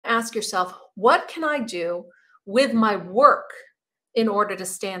ask yourself, what can I do with my work in order to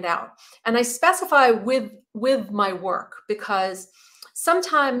stand out? And I specify with my work because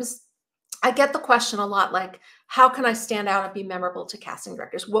sometimes I get the question a lot, like, how can I stand out and be memorable to casting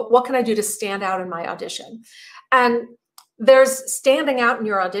directors? What can I do to stand out in my audition? And there's standing out in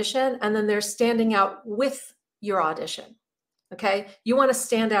your audition, and then there's standing out with your audition. Okay, you want to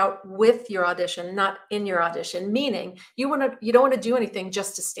stand out with your audition, not in your audition. Meaning, you don't want to do anything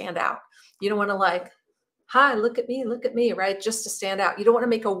just to stand out. You don't want to like, hi, look at me, right? Just to stand out. You don't want to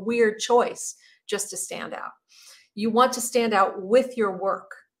make a weird choice just to stand out. You want to stand out with your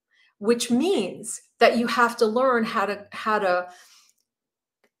work, which means that you have to learn how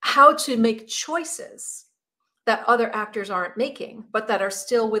to make choices that other actors aren't making, but that are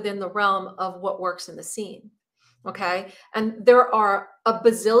still within the realm of what works in the scene. Okay. And there are a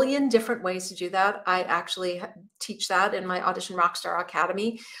bazillion different ways to do that. I actually teach that in my Audition Rockstar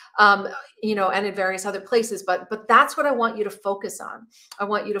Academy, you know, and in various other places, but that's what I want you to focus on. I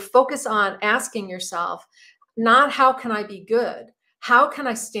want you to focus on asking yourself, not how can I be good? How can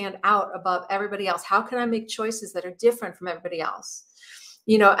I stand out above everybody else? How can I make choices that are different from everybody else?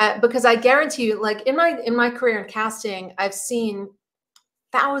 You know, because I guarantee you, like in my career in casting, I've seen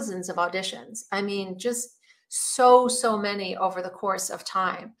thousands of auditions. I mean, just so many over the course of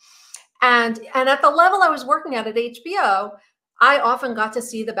time. And at the level I was working at HBO, I often got to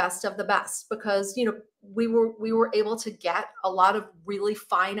see the best of the best because, you know, we were able to get a lot of really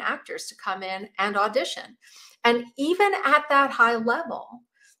fine actors to come in and audition. And even at that high level,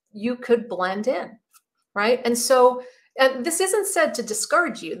 you could blend in, right? And so, and this isn't said to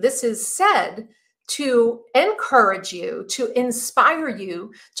discourage you. This is said to encourage you, to inspire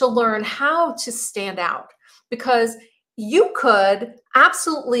you to learn how to stand out, because you could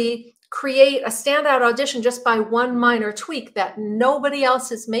absolutely create a standout audition just by one minor tweak that nobody else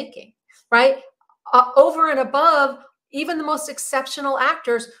is making, right? Over and above even the most exceptional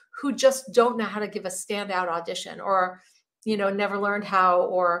actors who just don't know how to give a standout audition, or, you know, never learned how,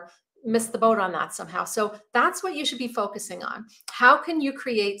 or missed the boat on that somehow. So that's what you should be focusing on. How can you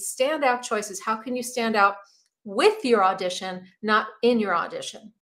create standout choices? How can you stand out with your audition, not in your audition?